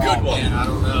 Good one. Man, I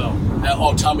don't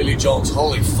know. Tommy Lee Jones.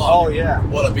 Holy fuck. Oh, yeah.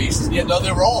 What a beast. Yeah, no,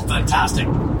 they were all fantastic.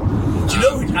 Do you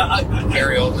know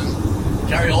Gary Oldman.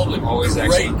 Gary Oldman. Always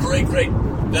excellent. Great.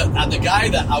 And the guy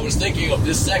that I was thinking of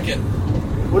this second.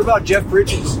 What about Jeff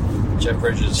Bridges? Jeff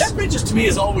Bridges. Jeff Bridges to me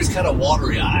is always kind of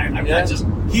watery-eyed. I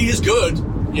mean, he is good.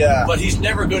 Yeah. But he's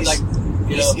never good, like,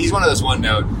 you know. He's one of those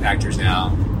one-note actors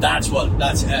now. That's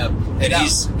him. And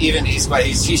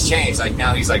he's changed. Like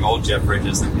now he's like old Jeff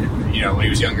Bridges. And, you know, when he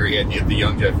was younger, he had the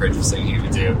young Jeff Bridges thing he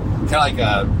would do. Kind of like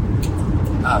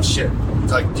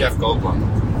it's like Jeff Goldblum.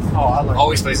 Oh, I like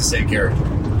always plays the same character.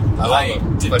 I love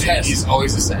him, but he's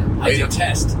always the same. I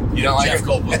detest. You don't like Jeff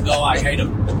Goldblum? No, I hate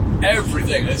him.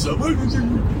 Everything. It's so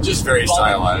just very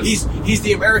stylized. He's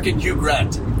the American Hugh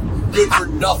Grant. Good for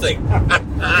nothing.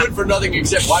 Good for nothing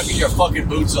except wiping your fucking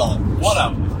boots on. What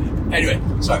up? Anyway,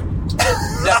 sorry.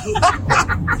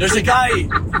 There's a guy.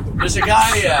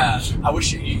 I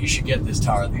wish you should get this,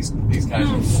 Tara. These guys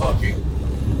are fucking.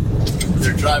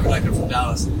 They're driving like they're from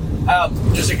Dallas.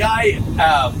 There's a guy,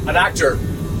 an actor,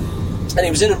 and he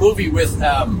was in a movie with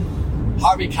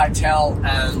Harvey Keitel,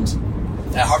 and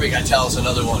Harvey Keitel is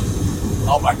another one.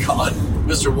 Oh my God,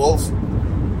 Mr. Wolf,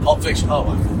 Pulp Fiction. Oh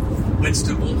my God,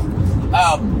 Winston Wolf.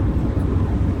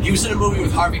 He was in a movie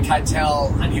with Harvey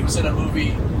Keitel, and he was in a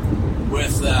movie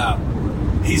with.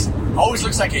 He's always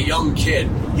looks like a young kid.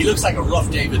 He looks like a rough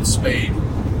David Spade,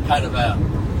 kind of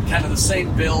the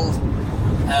same build,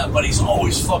 but he's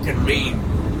always fucking mean.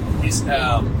 He's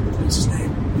what's his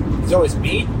name? He's always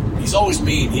mean? He's always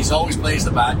mean. He's always plays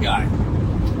the bad guy.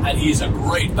 And he's a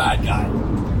great bad guy.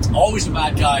 Always a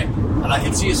bad guy. And I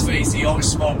can see his face. He always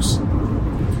smokes.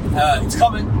 It's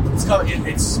coming. It's coming.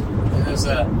 There's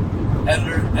a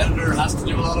editor has to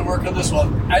do a lot of work on this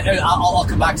one. I'll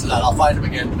come back to that. I'll find him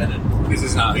again in a minute. This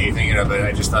is not me thinking of it.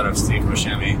 I just thought of Steve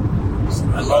Buscemi.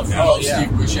 I love Steve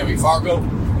Buscemi. Fargo.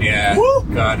 Yeah. Woo!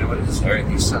 God, what is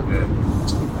everything's so good.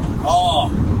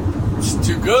 Oh, this is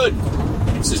too good.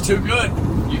 This is too good.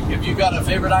 Have you got a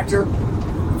favorite actor?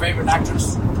 Favorite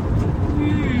actress?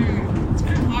 It's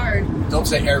kind of hard. Don't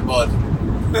say Air Bud.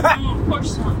 No, of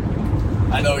course not.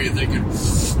 I know you're thinking.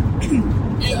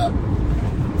 Yeah.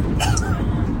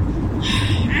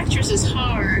 Actors is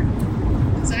hard.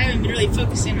 Because I haven't been really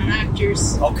focusing on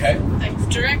actors. Okay. Like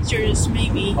directors,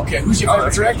 maybe. Okay, who's your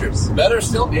favorite directors? Better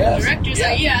still? Yeah. Directors,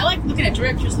 I like looking at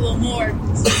directors a little more.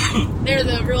 They're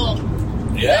the real.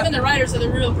 Yeah. Even the writers are the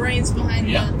real brains behind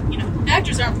the.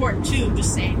 Actors are important too. I'm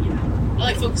just saying, I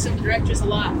like focusing on the directors a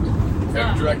lot.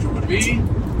 Favorite director would be?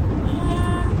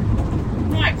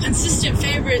 My consistent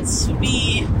favorites would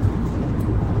be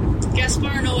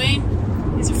Gaspar Noé.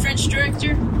 He's a French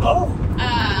director. Oh.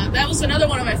 That was another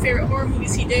one of my favorite horror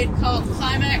movies he did called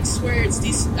Climax, where it's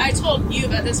these. I told you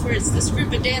about this, where it's this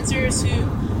group of dancers who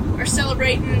are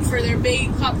celebrating for their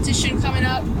big competition coming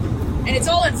up, and it's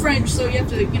all in French, so you have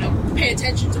to pay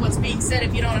attention to what's being said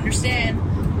if you don't understand.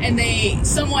 And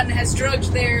someone has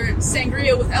drugged their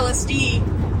sangria with LSD,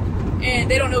 and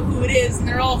they don't know who it is, and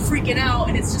they're all freaking out,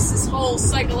 and it's just this whole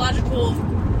psychological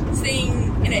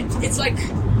thing, and it's like.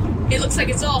 It looks like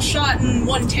it's all shot in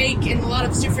one take and a lot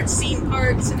of different scene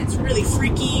parts, and it's really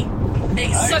freaky. And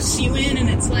it sucks you in, and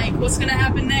it's like, what's going to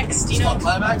happen next? It's called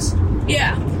Climax?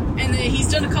 Yeah. And he's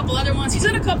done a couple other ones. He's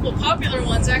done a couple popular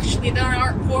ones, actually, that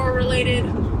aren't horror related.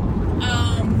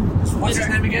 What's his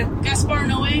name again? Gaspar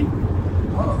Noé.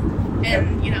 Oh.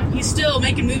 And, he's still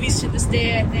making movies to this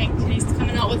day, I think. And he's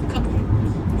coming out with a couple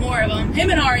more of them. Him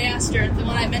and Ari Aster, the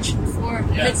one I mentioned before,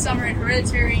 Midsommar and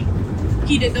Hereditary.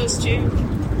 He did those two.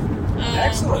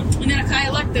 Excellent. And then I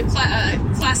like the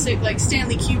classic, like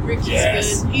Stanley Kubrick.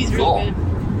 He's good. He's real good.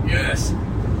 Yes.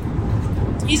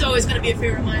 He's always going to be a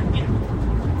favorite of mine.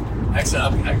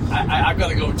 Excellent. I've got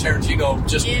to go with Tarantino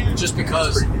just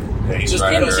because. He's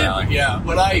right because. around. Yeah.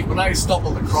 When I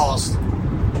stumbled across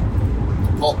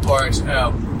Pulp Fiction,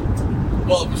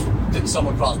 didn't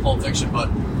stumble across Pulp Fiction, but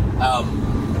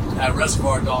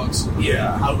Reservoir Dogs.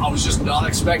 Yeah. I was just not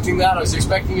expecting that. I was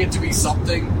expecting it to be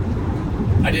something.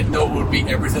 I didn't know it would be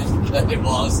everything that it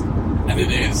was, and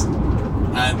it is.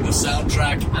 And the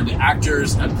soundtrack and the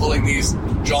actors and pulling these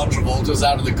John Travoltas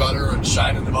out of the gutter and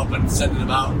shining them up and sending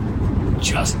them out,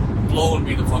 just blowing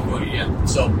me the fuck away. Yeah.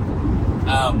 So,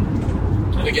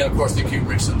 and again, of course, the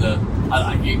Kubrick's and the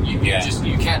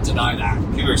you can't deny that.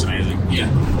 Kubrick's amazing. Yeah.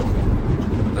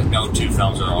 Like no two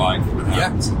films are alike.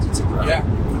 Yeah. It's incredible. Yeah.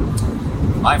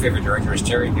 My favorite director is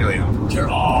Terry Gilliam.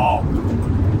 Oh,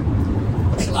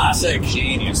 classic.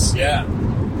 Genius. Yeah.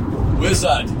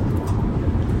 Wizard. Do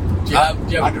you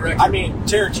have a director? I mean,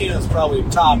 Tarantino's probably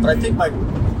top, but I think my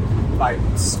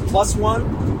plus one.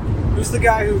 Who's the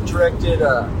guy who directed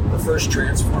the first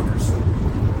Transformers?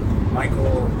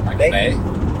 Michael Bay.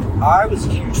 I was a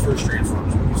huge first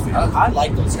Transformers movies fan. I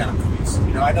like those kind of movies.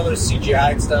 You know, I know there's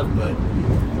CGI and stuff, but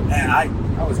man, I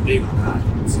was big on that.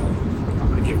 So I'm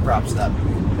gonna give props to that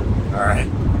movie. All right.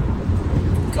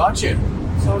 Gotcha.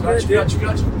 So Gotcha.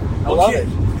 I love it.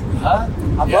 Huh?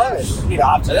 I love it. You know,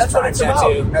 Optimus That's what Prime it's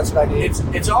tattoo. about. That's what I did.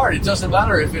 It's art. It doesn't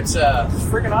matter if it's It's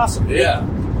freaking awesome. Dude. yeah.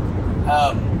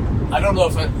 I don't know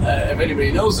if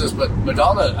anybody knows this, but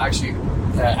Madonna actually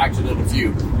acted in a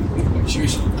few. She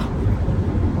was.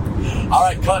 All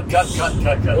right, cut.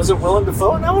 Was it Willem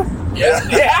Dafoe in that one? Yeah,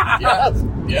 Yeah.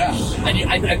 yeah.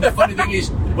 And the funny thing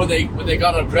is, when they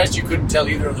got undressed, you couldn't tell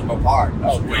either of them apart. It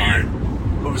was weird.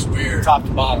 It was weird. Top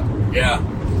to bottom. Yeah.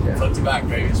 Front to back,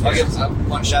 baby. I'll give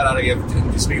one shout out to give.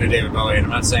 Speaking of David Bowie, and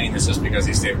I'm not saying this just because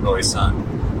he's David Bowie's son.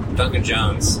 Duncan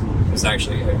Jones is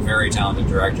actually a very talented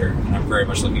director, and I'm very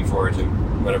much looking forward to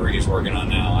whatever he's working on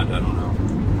now. I don't know.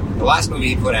 The last movie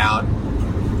he put out,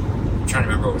 I'm trying to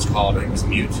remember what it was called. I think it was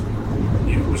Mute.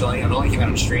 It only came out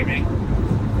on streaming.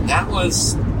 That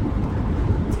was.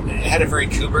 It had a very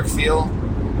Kubrick feel,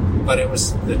 but it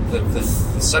was the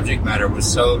subject matter was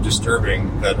so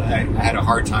disturbing that I had a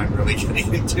hard time really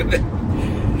getting into it.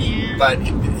 Yeah. But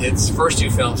its first two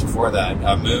films before that,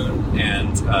 Moon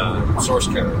and Source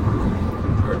Code,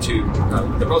 are two.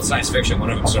 They're both science fiction. One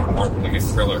of them's sort of more like a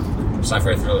thriller,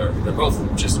 sci-fi thriller. They're both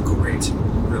just great,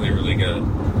 really, really good.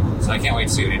 So I can't wait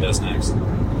to see what he does next.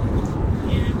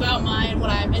 Yeah, about mine,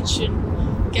 what I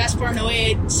mentioned, Gaspar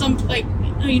Noé.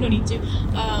 No, you don't need to.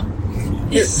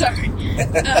 Sorry,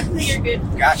 you're good.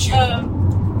 Got you.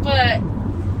 But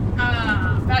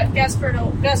Gaspar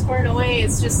Noé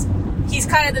is just, he's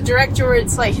kind of the director where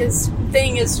it's like his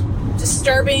thing is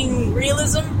disturbing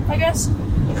realism, I guess.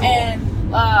 And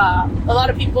a lot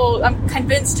of people, I'm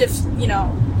convinced if,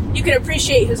 you can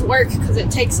appreciate his work because it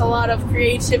takes a lot of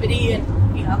creativity and,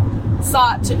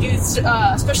 thought to do,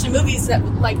 especially movies that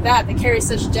carry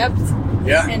such depth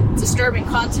and disturbing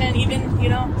content even,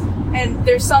 And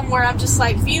there's some where I'm just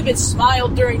like, if you even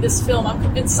smiled during this film, I'm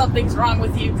convinced something's wrong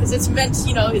with you because it's meant,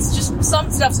 it's just, some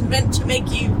stuff's meant to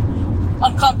make you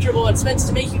uncomfortable. It's meant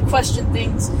to make you question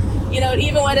things. It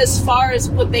even went as far as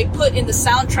what they put in the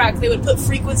soundtrack. They would put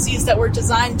frequencies that were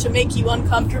designed to make you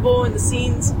uncomfortable in the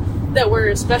scenes that were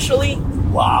especially,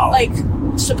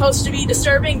 supposed to be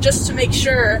disturbing just to make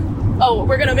sure,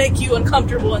 we're going to make you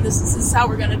uncomfortable and this is how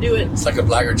we're going to do it. It's like a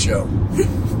Blackguard show.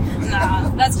 Nah,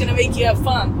 that's going to make you have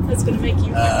fun. That's going to make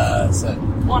you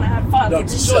want to have fun. Note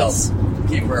to self.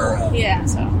 Keep her... Yeah,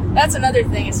 so that's another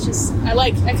thing. It's just, I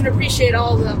can appreciate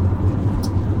all the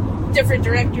different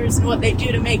directors and what they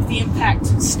do to make the impact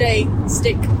stick.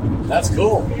 That's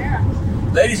cool. Yeah.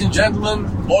 Ladies and gentlemen,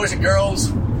 boys and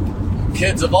girls,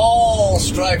 kids of all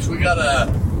stripes, we got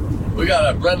a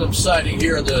Brenham sighting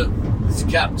here. This is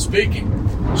the captain speaking.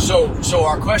 So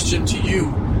our question to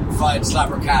you, fine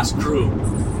Slappercast crew,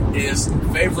 is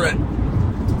favorite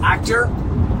actor,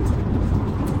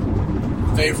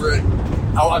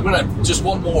 I'm gonna just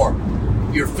one more.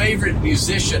 Your favorite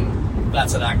musician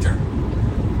that's an actor,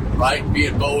 right? Be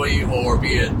it Bowie or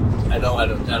be it I know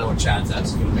what Chad's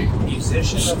that's gonna be.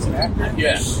 Musician that's an actor.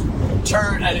 Yes.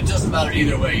 Turn, and it doesn't matter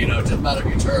either way. It doesn't matter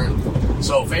if you turn.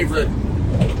 So favorite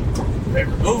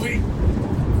movie,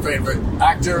 favorite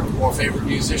actor, or favorite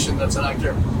musician that's an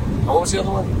actor. And what was the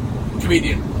other one?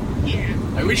 Comedian. Yeah.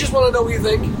 And we just want to know what you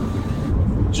think.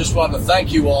 Just want to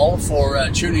thank you all for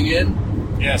tuning in.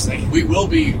 Yes, thank you. We will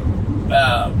be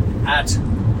at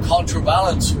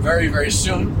Contrabalance very, very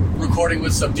soon, recording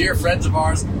with some dear friends of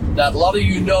ours that a lot of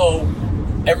you know,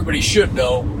 everybody should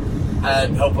know,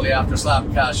 and hopefully after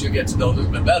Slapcast you'll get to know them a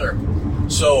bit better.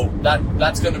 So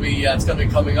that's going to be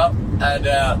coming up, and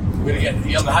we're going to get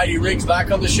young Heidi Riggs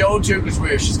back on the show too, because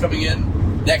she's coming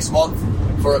in next month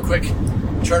for a quick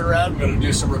turnaround. We're going to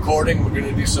do some recording. We're going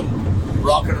to do some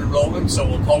rocking and rolling, so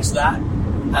we'll post that.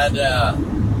 And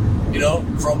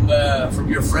from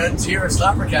your friends here at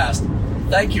Slappercast.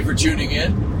 Thank you for tuning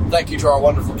in. Thank you to our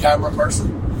wonderful camera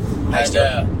person.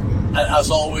 And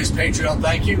as always, Patreon,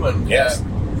 thank you. And yes.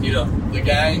 The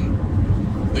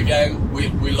gang,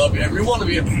 we love you, every one of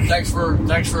you. Thanks for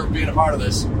being a part of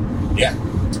this. Yeah.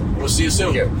 We'll see you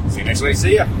soon. See you next week.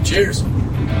 See ya. Cheers.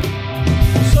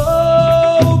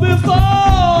 So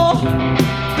before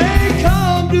they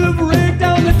come to break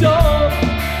down the door,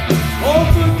 oh,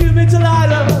 forgive me,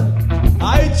 Delilah,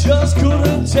 I just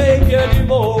couldn't take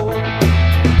anymore.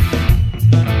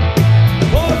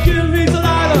 Forgive me,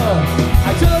 Delilah,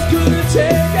 I just couldn't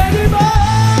take anymore.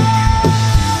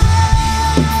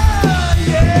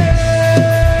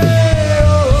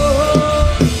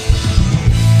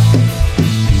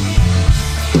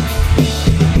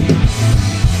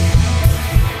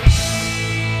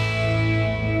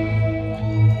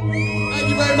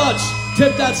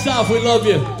 Tip that staff, we love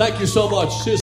you. Thank you so much. Cheers.